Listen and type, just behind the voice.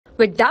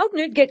With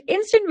Doubtnut, get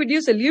instant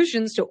video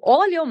solutions to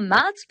all your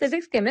maths,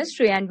 physics,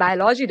 chemistry, and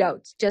biology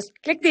doubts. Just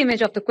click the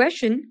image of the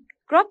question,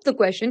 crop the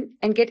question,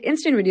 and get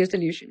instant video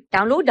solution.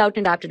 Download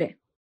Doubtnut app today.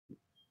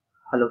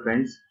 Hello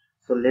friends,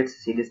 so let's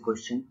see this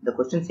question. The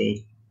question says,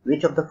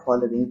 which of the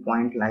following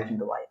point lies on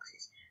the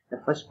y-axis?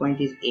 The first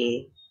point is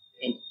A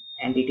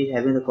and it is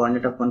having the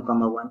coordinate of 1,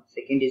 1.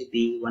 Second is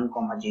B, 1,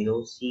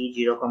 0, C,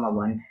 0,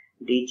 1,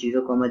 D,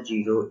 0,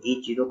 0,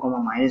 E, 0,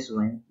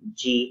 -1,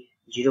 G,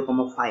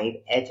 0, 5,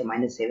 H,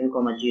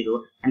 -7,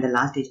 0, and the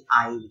last is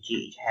I, which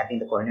is having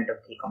the coordinate of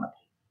 3, 3.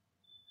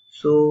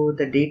 So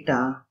the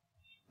data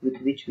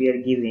with which we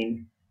are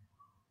given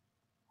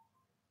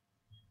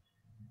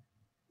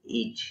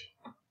each,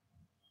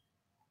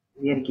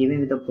 we are given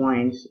with the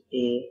points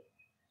A,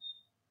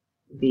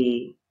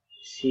 B,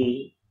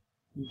 C,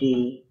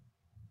 D,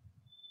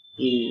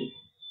 E,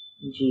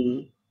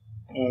 G,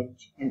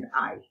 H, and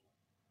I.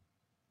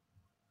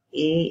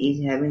 A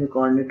is having the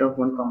coordinate of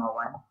 1,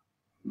 1.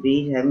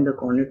 B is having the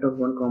coordinate of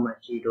 1,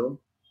 0.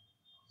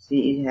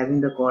 C is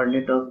having the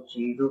coordinate of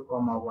 0,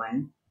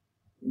 1.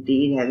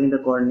 D is having the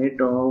coordinate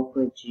of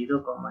 0,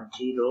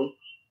 0.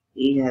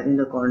 E is having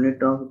the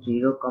coordinate of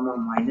 0,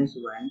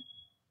 -1.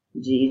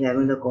 G is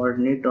having the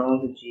coordinate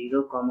of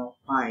 0,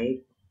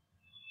 5.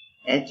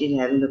 H is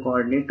having the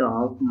coordinate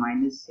of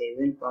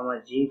 -7,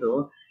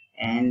 0,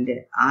 and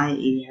I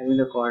is having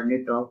the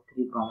coordinate of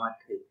 3,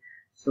 3.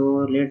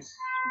 So let's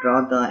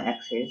draw the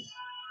axis.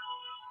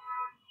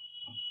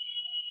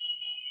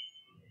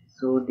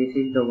 So this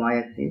is the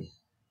y-axis,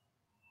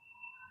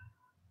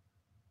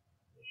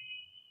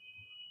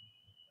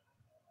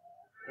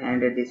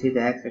 and this is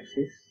the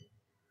x-axis.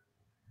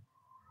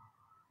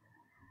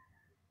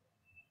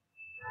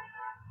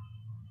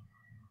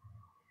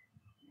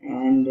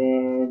 And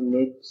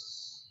let's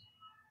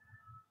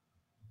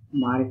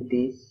mark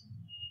this.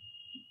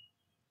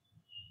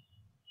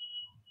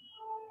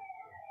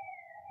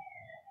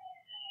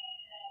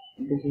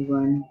 This is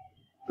 1,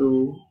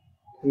 2,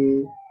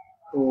 3,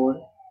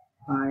 4,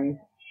 5,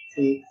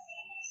 6,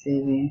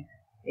 7,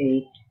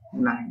 8,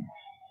 9.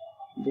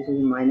 This is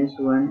 -1,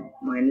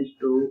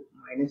 -2,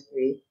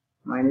 -3,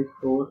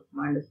 -4,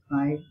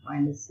 -5,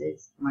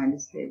 -6,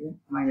 -7,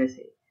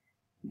 -8.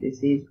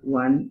 This is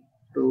 1,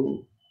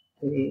 2,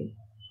 3,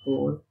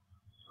 4,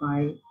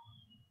 5,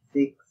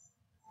 6,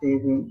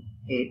 7,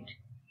 8.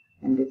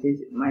 And this is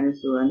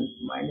 -1,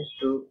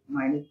 -2,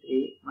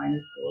 -3,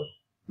 -4,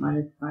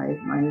 -5,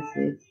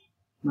 -6,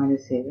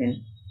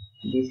 -7.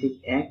 This is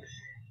x.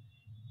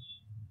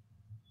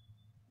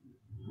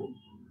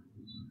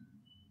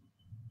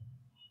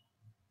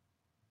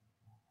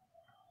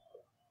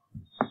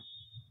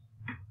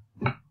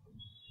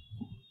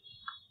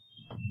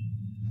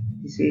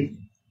 This is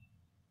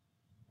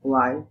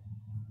y.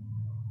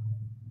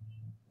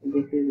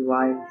 This is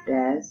y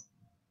dash,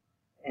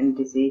 and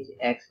this is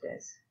x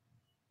dash.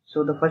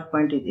 So the first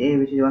point is A,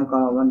 which is 1,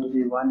 1. This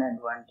is 1 and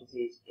 1. This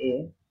is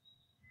A.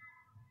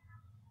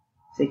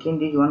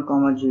 Second is 1,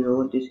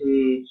 0. This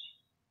is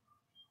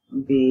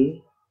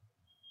B.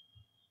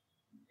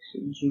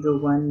 0,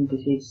 1.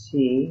 This is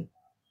C.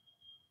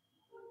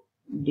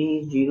 D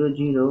is 0,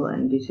 0,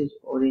 and this is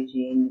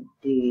origin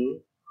D.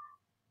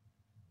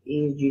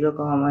 E is 0,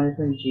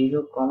 -1,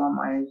 0,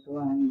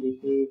 -1.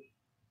 This is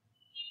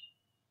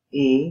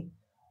A.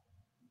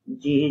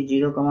 G is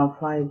 0,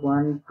 5,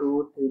 1,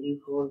 2, 3,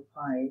 4,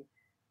 5.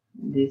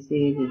 This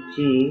is G.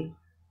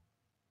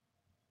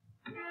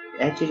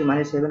 H is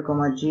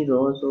 -7,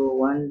 0. So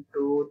 1,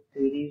 2,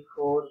 3,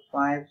 4,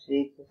 5,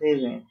 6,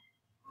 7.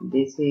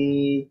 This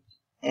is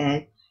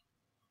H.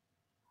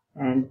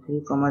 And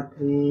 3,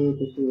 3.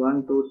 This is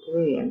 1, 2,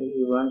 3. And this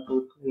is 1,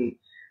 2, 3.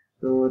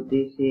 So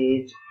this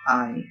is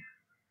I.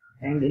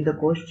 And in the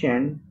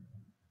question,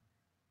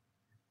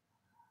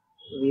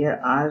 we are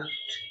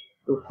asked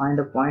to find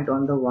a point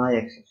on the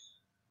y-axis.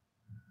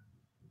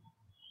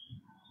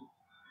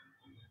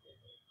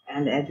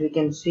 And as we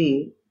can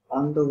see,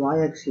 on the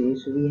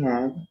y-axis we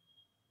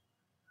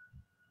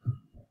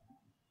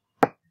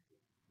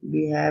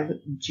have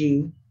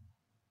G,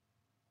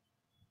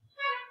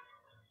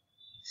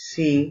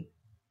 C,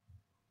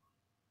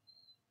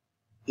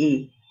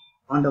 E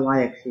on the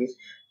y-axis.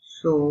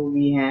 So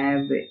we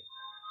have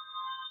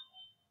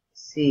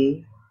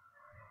C,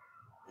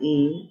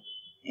 E,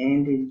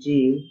 and G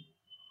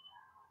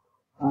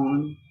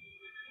on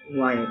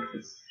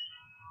y-axis.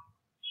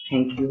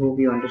 Thank you. Hope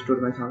you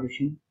understood my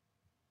solution.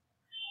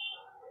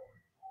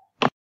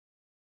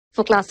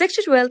 For class 6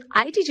 to 12,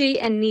 IIT JEE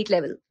and NEET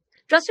level.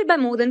 Trusted by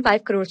more than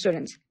 5 crore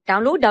students.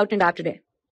 Download Doubtnut app today.